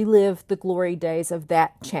to relive the glory days of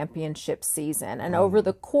that championship season. And over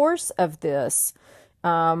the course of this,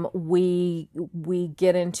 we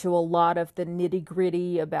get into a lot of the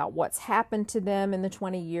nitty-gritty about what's happened to them in the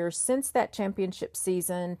 20 years since that championship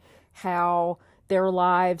season, how their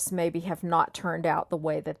lives maybe have not turned out the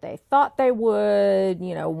way that they thought they would.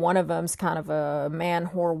 One of them's kind of a man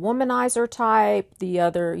whore womanizer type. The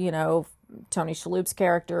other, Tony Shalhoub's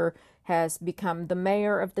character has become the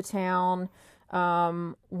mayor of the town.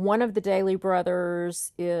 One of the Daly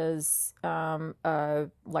brothers is a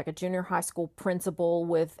junior high school principal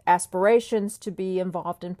with aspirations to be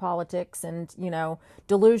involved in politics and,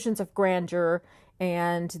 delusions of grandeur.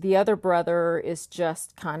 And the other brother is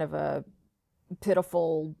just kind of a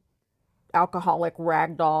pitiful alcoholic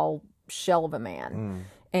ragdoll shell of a man.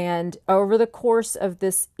 And over the course of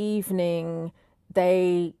this evening,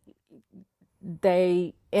 they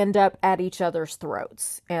they end up at each other's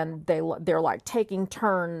throats, and they're like taking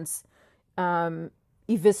turns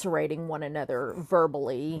eviscerating one another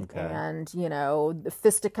verbally, Okay. and the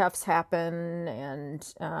fisticuffs happen,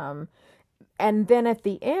 and then at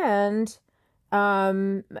the end,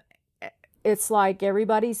 it's like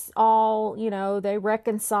everybody's all, they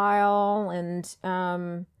reconcile,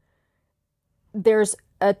 and there's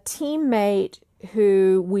a teammate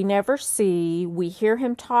who we never see. We hear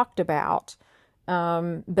him talked about,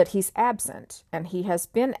 but he's absent, and he has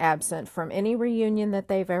been absent from any reunion that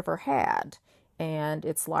they've ever had. And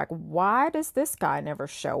it's like, why does this guy never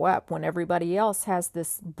show up when everybody else has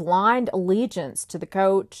this blind allegiance to the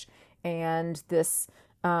coach and this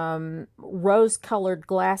rose-colored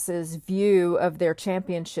glasses view of their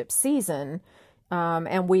championship season?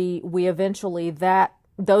 And we eventually,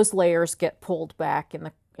 those layers get pulled back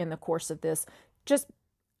in the course of this. Just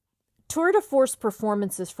tour de force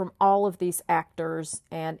performances from all of these actors,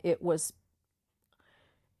 and it was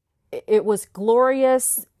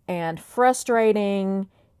glorious and frustrating,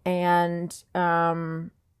 and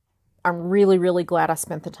I'm really, really glad I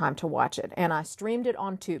spent the time to watch it, and I streamed it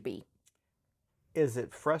on Tubi. Is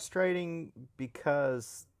it frustrating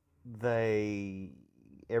because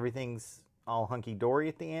everything's all hunky-dory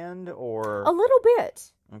at the end, or? A little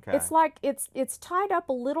bit. Okay. It's like it's tied up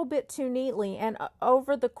a little bit too neatly, and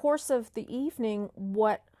over the course of the evening,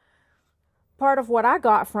 part of what I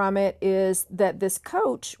got from it is that this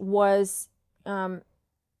coach was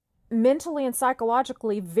mentally and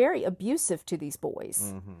psychologically very abusive to these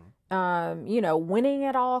boys. Mm-hmm. Winning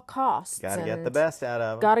at all costs. Got to get the best out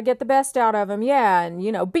of them. Got to get the best out of them, yeah,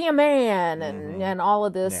 and be a man, and all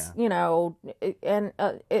of this, Yeah. And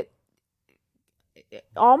it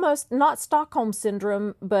almost not Stockholm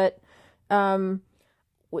syndrome, but a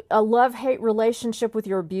love-hate relationship with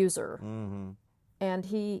your abuser. Mm-hmm. And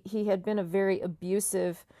he had been a very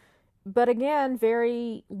abusive, but again,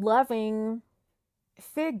 very loving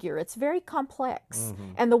figure. It's very complex.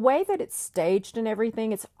 Mm-hmm. And the way that it's staged and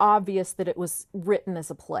everything, it's obvious that it was written as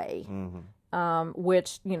a play. Mm-hmm.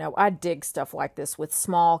 Which, I dig stuff like this with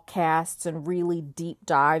small casts and really deep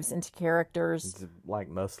dives into characters. It's like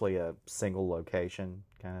mostly a single location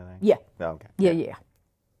kind of thing? Yeah. Okay. Yeah.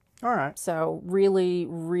 All right. So really,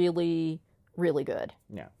 really, really good.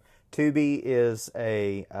 Yeah. Tubi is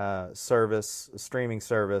a streaming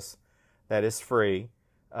service that is free.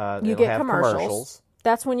 You get commercials.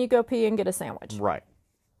 That's when you go pee and get a sandwich. Right.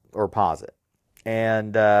 Or pause it.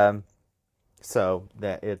 And so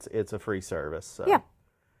that it's a free service. So. Yeah.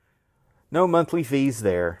 No monthly fees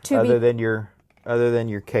there other than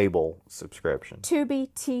your cable subscription.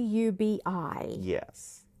 Tubi, Tubi.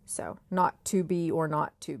 Yes. So not to be or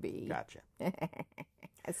not to be. Gotcha.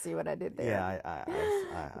 I see what I did there. Yeah,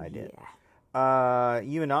 I did. Yeah.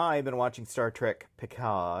 You and I have been watching Star Trek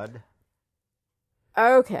Picard.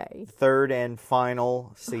 Okay. Third and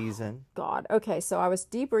final season. God. Okay, so I was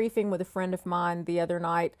debriefing with a friend of mine the other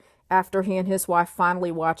night after he and his wife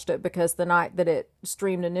finally watched it, because the night that it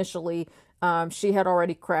streamed initially, she had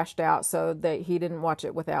already crashed out, so that he didn't watch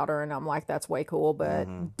it without her, and I'm like, that's way cool,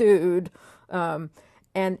 but dude.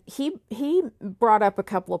 And he brought up a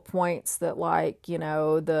couple of points that, like,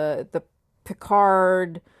 the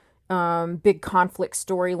Picard big conflict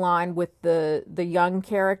storyline with the young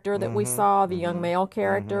character that we saw, the young male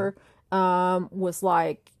character, was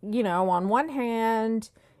like, on one hand,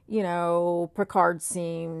 Picard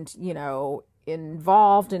seemed,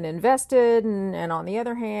 involved and invested, and on the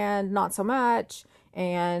other hand, not so much.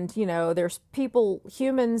 And, there's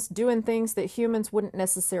humans doing things that humans wouldn't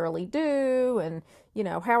necessarily do. And,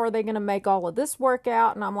 how are they going to make all of this work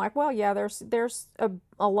out? And I'm like, well, yeah, there's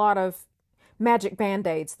a lot of magic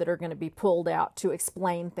band-aids that are going to be pulled out to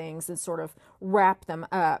explain things and sort of wrap them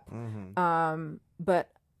up. But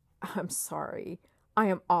I'm sorry, I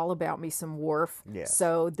am all about me some Worf. Yes.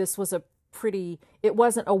 So this was it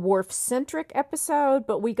wasn't a Worf-centric episode,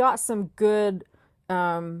 but we got some good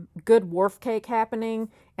Worf cake happening,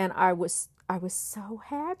 and I was so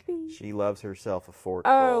happy. She loves herself a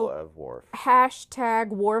forkful of Worf. #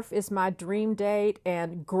 Worf is my dream date,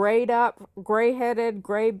 and grayed up, gray-headed,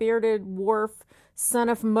 gray-bearded Worf, son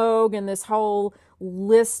of Moog, and this whole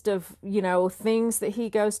list of, things that he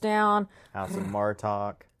goes down. House of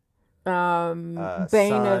Martok. Son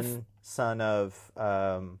of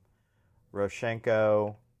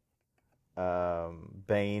Roshenko.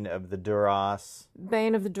 Bane of the Duras.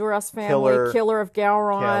 Bane of the Duras family. Killer of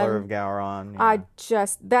Gowron. Yeah.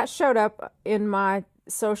 That showed up in my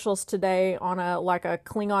socials today on a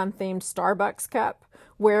Klingon themed Starbucks cup,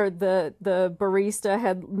 where the barista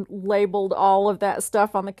had labeled all of that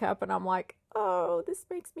stuff on the cup, and I'm like, oh, this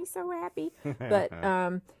makes me so happy. But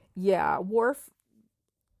yeah, Worf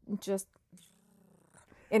just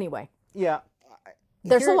anyway. Yeah.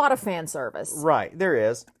 There's a lot of fan service. Right, there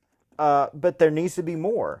is. But there needs to be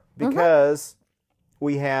more because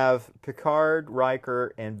we have Picard,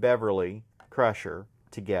 Riker, and Beverly Crusher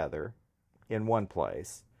together in one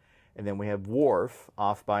place. And then we have Worf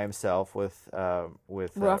off by himself with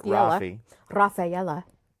Raffi. Rafaela.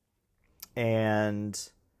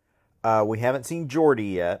 And we haven't seen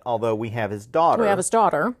Geordi yet, although we have his daughter. We have his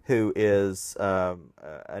daughter. Who is a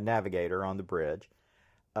navigator on the bridge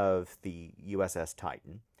of the USS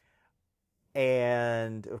Titan.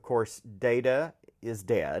 And, of course, Data is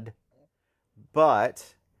dead.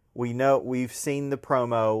 But we've seen the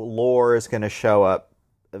promo. Lore is going to show up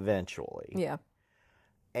eventually. Yeah.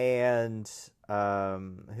 And who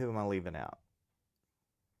am I leaving out?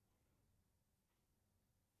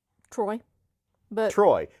 Troy.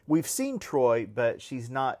 Troy. We've seen Troy, but she's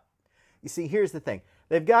not... You see, here's the thing.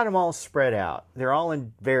 They've got them all spread out. They're all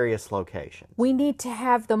in various locations. We need to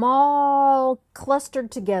have them all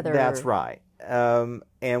clustered together. That's right.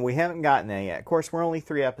 And we haven't gotten there yet. Of course, we're only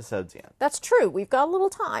 3 episodes in. That's true. We've got a little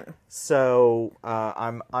time. So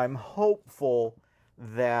I'm hopeful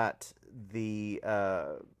that the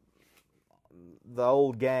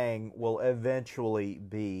old gang will eventually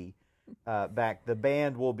be back. The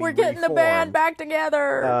band will be. We're getting the band back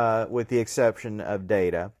together. With the exception of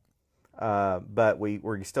Data, but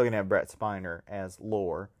we're still gonna have Brett Spiner as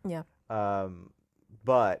Lore. Yeah.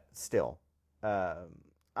 But still,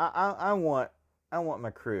 I want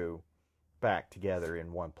my crew back together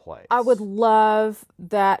in one place. I would love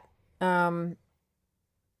that.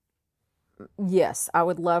 Yes, I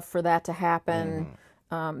would love for that to happen.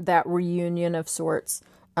 That reunion of sorts.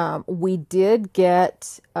 We did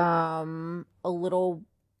get a little.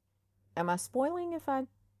 Am I spoiling if I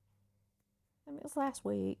mean, it was last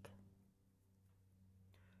week.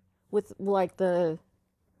 With like the.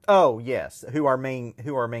 Oh yes, who our main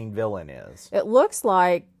villain is. It looks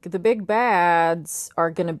like the big bads are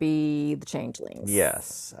going to be the changelings.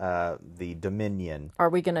 Yes, the Dominion. Are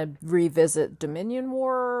we going to revisit Dominion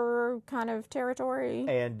War kind of territory?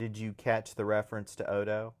 And did you catch the reference to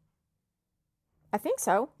Odo? I think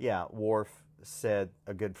so. Yeah, Worf said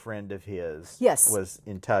a good friend of his was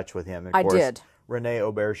in touch with him. Of course, did. Rene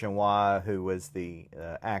Auberjonois, who was the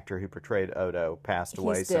actor who portrayed Odo, passed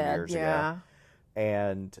away some years ago.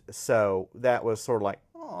 And so that was sort of like,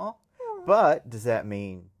 aw. But does that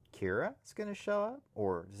mean Kira is going to show up?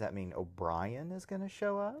 Or does that mean O'Brien is going to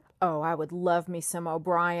show up? Oh, I would love me some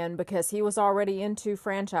O'Brien because he was already into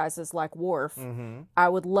franchises like Worf. I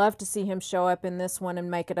would love to see him show up in this one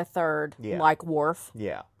and make it a third like Worf.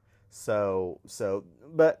 Yeah. So,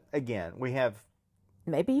 but again, we have...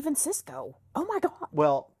 Maybe even Cisco. Oh my God.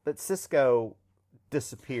 Well, but Cisco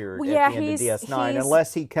disappeared at the end of DS9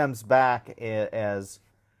 unless he comes back as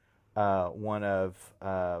one of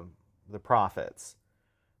the prophets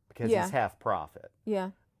because he's half prophet.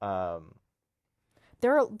 Yeah. There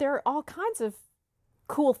are all kinds of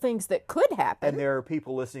cool things that could happen. And there are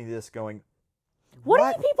people listening to this going, what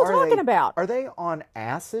are you people talking about? Are they on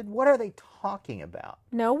acid? What are they talking about?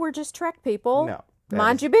 No, we're just Trek people. No.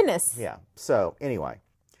 Mind your business. Yeah. So, anyway.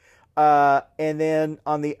 And then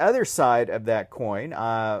on the other side of that coin,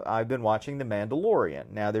 I've been watching The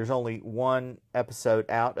Mandalorian. Now, there's only one episode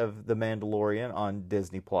out of The Mandalorian on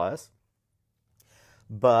Disney+.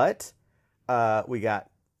 But we got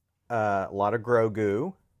a lot of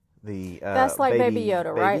Grogu. That's like Baby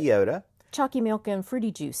Yoda, right? Baby Yoda. Chalky milk and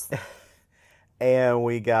fruity juice. And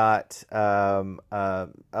we got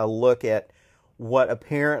a look at what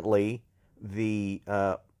apparently the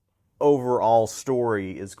overall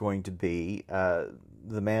story is going to be. The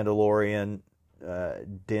Mandalorian,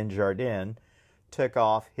 Din Djarin, took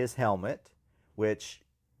off his helmet, which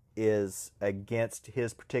is against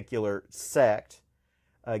his particular sect,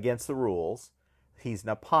 against the rules. He's an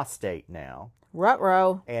apostate now.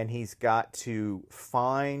 Ruh-roh. And he's got to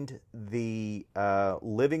find the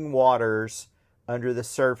living waters under the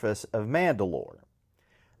surface of Mandalore.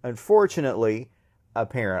 Unfortunately,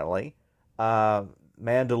 apparently,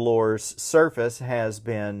 Mandalore's surface has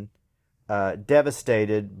been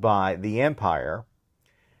devastated by the Empire,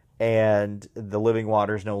 and the living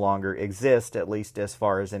waters no longer exist, at least as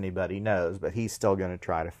far as anybody knows. But he's still going to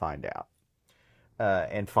try to find out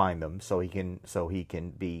and find them, so he can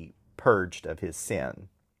be purged of his sin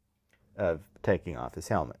of taking off his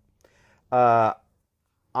helmet.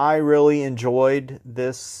 I really enjoyed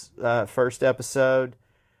this first episode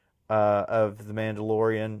of The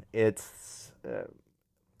Mandalorian.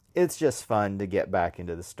 It's just fun to get back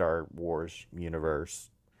into the Star Wars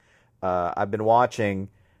universe. I've been watching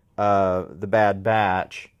The Bad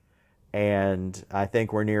Batch, and I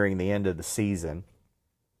think we're nearing the end of the season.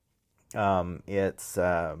 It's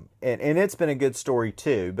and it's been a good story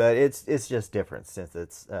too, but it's just different since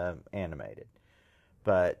it's animated.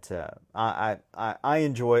 But I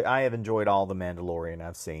have enjoyed all the Mandalorian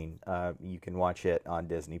I've seen. You can watch it on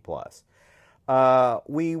Disney Plus.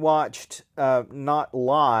 We watched not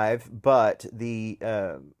live, but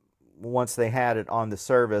once they had it on the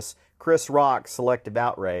service, Chris Rock Selective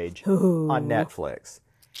Outrage on Netflix.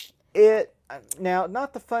 Now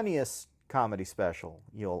not the funniest comedy special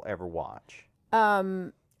you'll ever watch.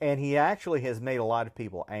 And he actually has made a lot of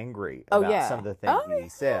people angry about some of the things he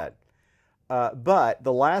said. But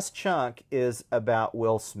the last chunk is about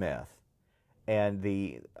Will Smith and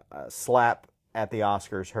the slap at the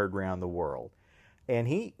Oscars heard around the world. And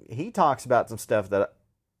he talks about some stuff that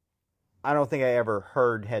I don't think I ever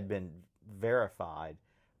heard had been verified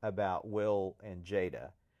about Will and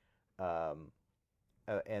Jada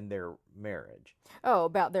and their marriage. Oh,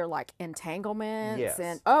 about their like entanglements. Yes.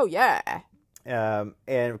 And yeah.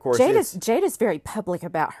 And of course, Jada's very public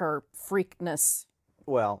about her freakness.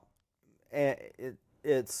 Well,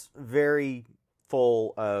 it's very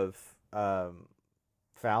full of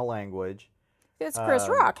foul language. It's Chris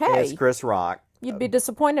Rock. Hey, it's Chris Rock. You'd be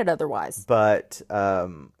disappointed otherwise. But I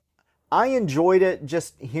enjoyed it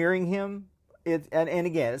just hearing him. And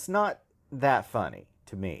again, it's not that funny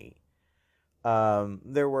to me.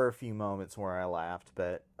 There were a few moments where I laughed,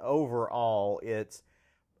 but overall, it's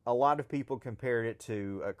a lot of people compared it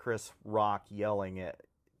to Chris Rock yelling at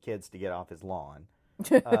kids to get off his lawn.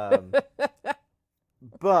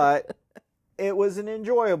 But it was an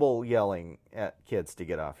enjoyable yelling at kids to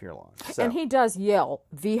get off your lawn. So. And he does yell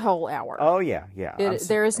the whole hour. Oh yeah.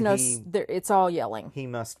 There is no. It's all yelling. He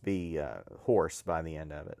must be hoarse by the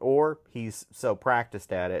end of it, or he's so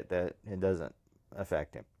practiced at it that it doesn't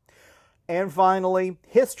affect him. And finally,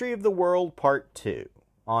 History of the World Part 2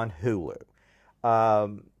 on Hulu.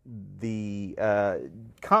 The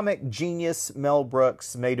comic genius Mel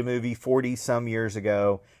Brooks made a movie 40-some years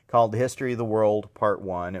ago called The History of the World Part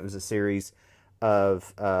 1. It was a series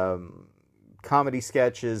of comedy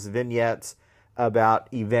sketches, vignettes about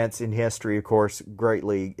events in history, of course,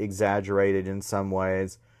 greatly exaggerated in some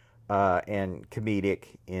ways and comedic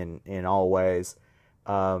in all ways.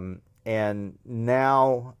 And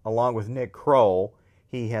now, along with Nick Kroll,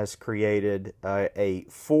 he has created a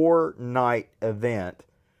 4-night event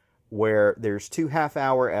where there's 2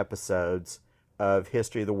 half-hour episodes of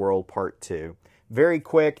History of the World Part 2. Very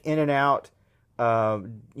quick, in and out.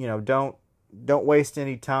 Don't waste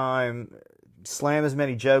any time. Slam as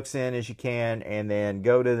many jokes in as you can, and then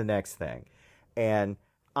go to the next thing. And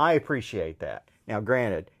I appreciate that. Now,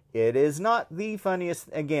 granted, it is not the funniest,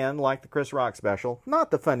 again, like the Chris Rock special, not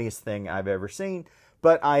the funniest thing I've ever seen,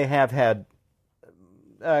 but I have had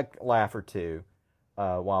a laugh or two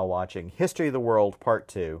while watching History of the World Part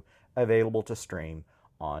 2, available to stream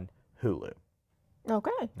on Hulu.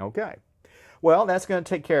 Okay. Well, that's going to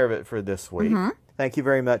take care of it for this week. Mm-hmm. Thank you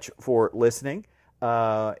very much for listening.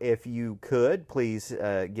 If you could, please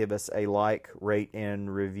give us a like, rate,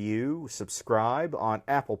 and review. Subscribe on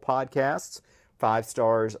Apple Podcasts. 5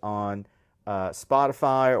 stars on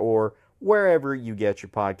Spotify or wherever you get your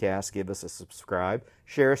podcasts. Give us a subscribe.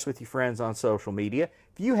 Share us with your friends on social media.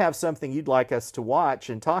 If you have something you'd like us to watch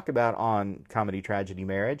and talk about on Comedy Tragedy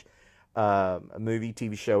Marriage, a movie,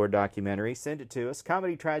 TV show, or documentary, send it to us,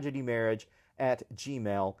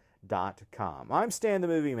 comedytragedymarriage@gmail.com. I'm Stan the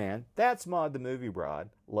Movie Man. That's Maud the Movie Broad.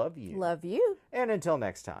 Love you. Love you. And until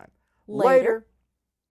next time. Later.